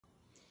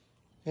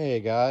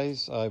Hey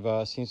guys,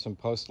 I've seen some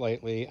posts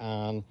lately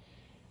on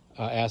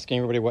asking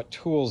everybody what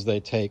tools they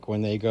take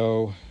when they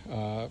go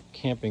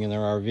camping in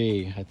their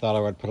RV. I thought I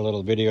would put a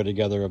little video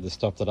together of the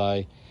stuff that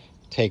I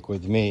take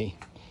with me.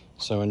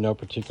 So in no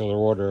particular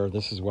order,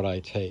 this is what I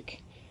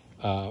take.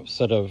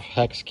 Set of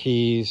hex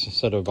keys, a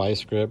set of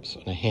vice grips,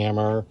 and a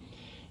hammer,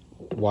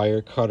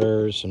 wire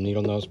cutters, some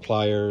needle nose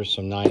pliers,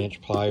 some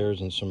 9-inch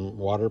pliers, and some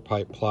water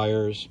pipe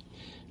pliers.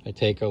 I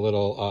take a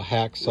little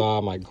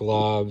hacksaw, my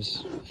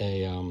gloves,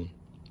 a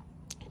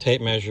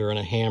tape measure and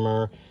a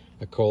hammer,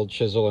 a cold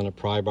chisel and a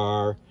pry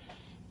bar,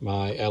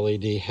 my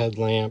LED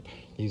headlamp.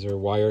 These are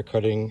wire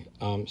cutting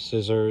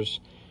scissors.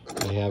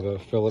 I have a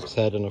Phillips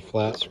head and a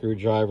flat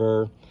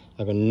screwdriver.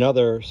 I have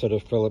another set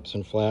of Phillips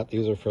and flat.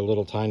 These are for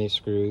little tiny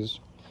screws.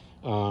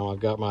 I've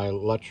got my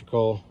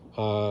electrical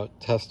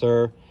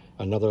tester,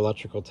 another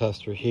electrical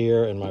tester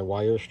here, and my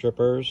wire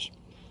strippers.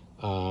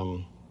 I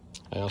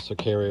also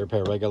carry a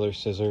pair of regular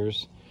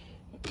scissors,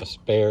 a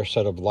spare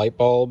set of light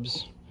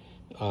bulbs.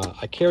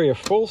 I carry a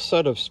full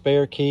set of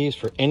spare keys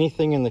for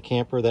anything in the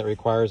camper that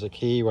requires a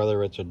key,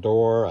 whether it's a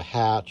door, a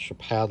hatch, a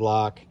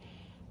padlock,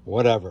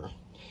 whatever.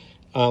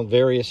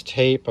 Various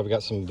tape. I've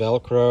got some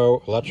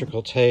Velcro,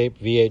 electrical tape,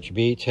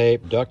 VHB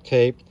tape, duct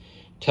tape,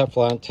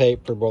 Teflon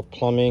tape for both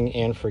plumbing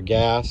and for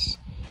gas.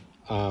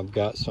 I've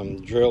got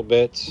some drill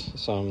bits,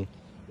 some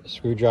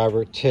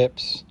screwdriver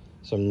tips,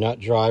 some nut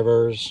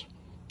drivers,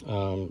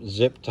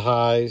 zip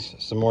ties,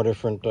 some more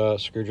different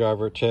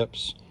screwdriver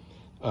tips,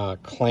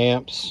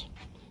 clamps,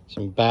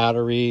 some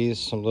batteries,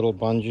 some little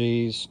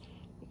bungees.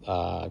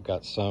 I've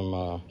got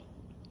some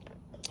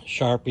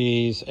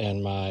Sharpies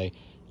and my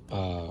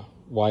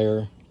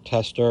wire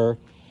tester.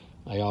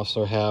 I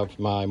also have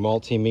my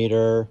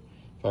multimeter.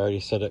 I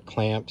already said it,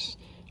 clamps.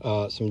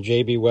 Some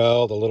JB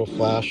Weld, a little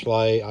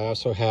flashlight. I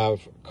also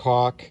have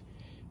caulk,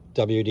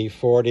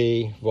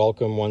 WD-40,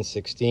 Vulcan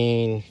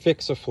 116,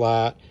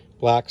 Fix-A-Flat,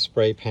 black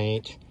spray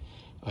paint.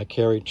 I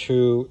carry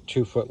two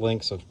 2-foot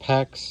lengths of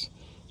PEX.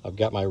 I've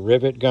got my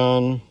rivet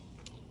gun.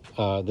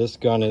 This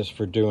gun is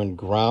for doing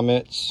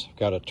grommets. I've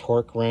got a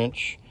torque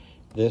wrench.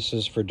 This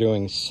is for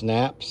doing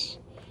snaps.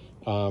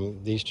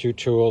 These two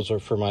tools are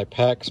for my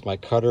PEX, my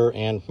cutter,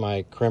 and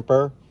my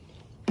crimper.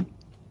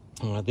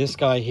 This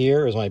guy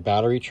here is my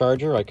battery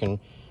charger. I can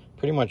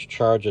pretty much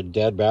charge a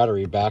dead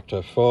battery back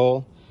to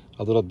full.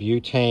 A little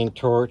butane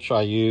torch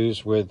I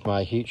use with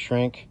my heat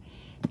shrink.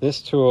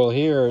 This tool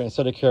here,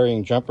 instead of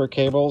carrying jumper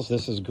cables,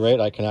 this is great.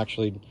 I can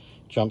actually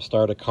jump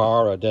start a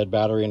car or a dead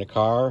battery in a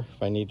car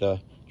if I need to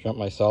jump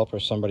myself or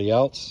somebody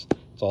else.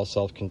 It's all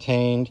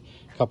self-contained.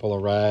 A couple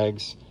of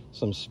rags,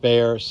 some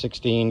spare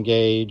 16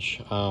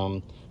 gauge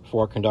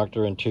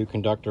 4-conductor and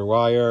 2-conductor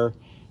wire,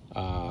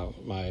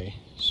 my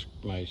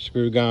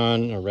screw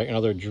gun,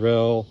 another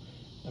drill,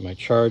 and my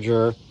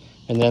charger.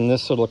 And then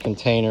this little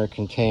container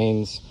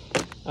contains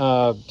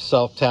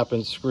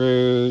self-tapping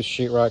screws,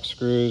 sheetrock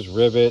screws,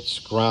 rivets,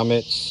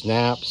 grommets,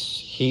 snaps,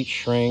 heat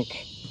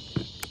shrink.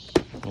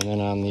 And then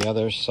on the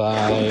other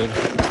side,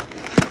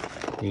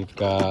 we've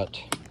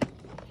got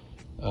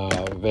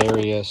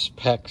various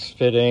PEX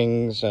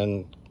fittings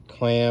and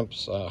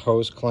clamps,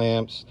 hose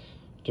clamps,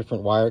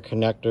 different wire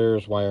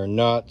connectors, wire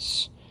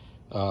nuts,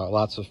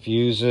 lots of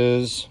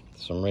fuses,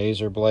 some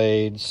razor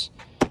blades.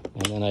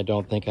 And then I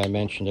don't think I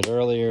mentioned it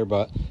earlier,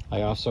 but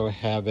I also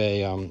have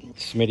a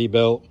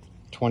Smittybilt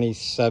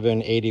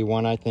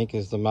 2781, I think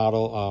is the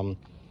model,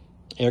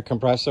 air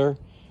compressor.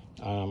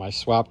 I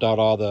swapped out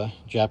all the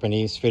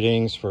Japanese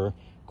fittings for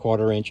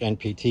 1/4-inch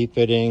NPT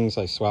fittings.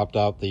 I swapped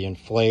out the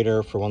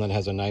inflator for one that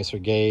has a nicer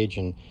gauge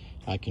and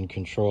I can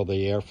control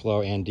the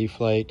airflow and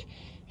deflate.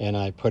 And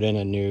I put in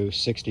a new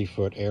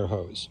 60-foot air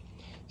hose.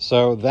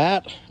 So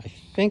that, I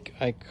think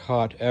I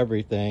caught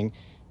everything,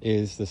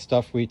 is the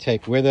stuff we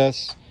take with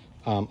us.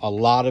 A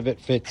lot of it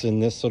fits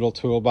in this little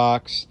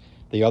toolbox.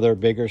 The other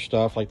bigger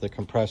stuff, like the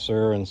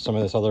compressor and some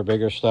of this other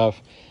bigger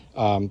stuff,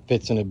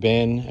 fits in a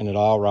bin, and it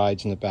all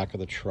rides in the back of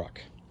the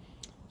truck.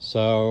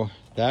 So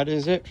that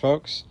is it,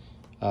 folks.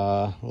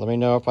 Let me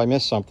know if I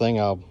missed something.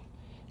 I'll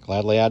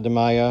gladly add to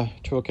my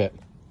toolkit.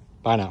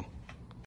 Bye now.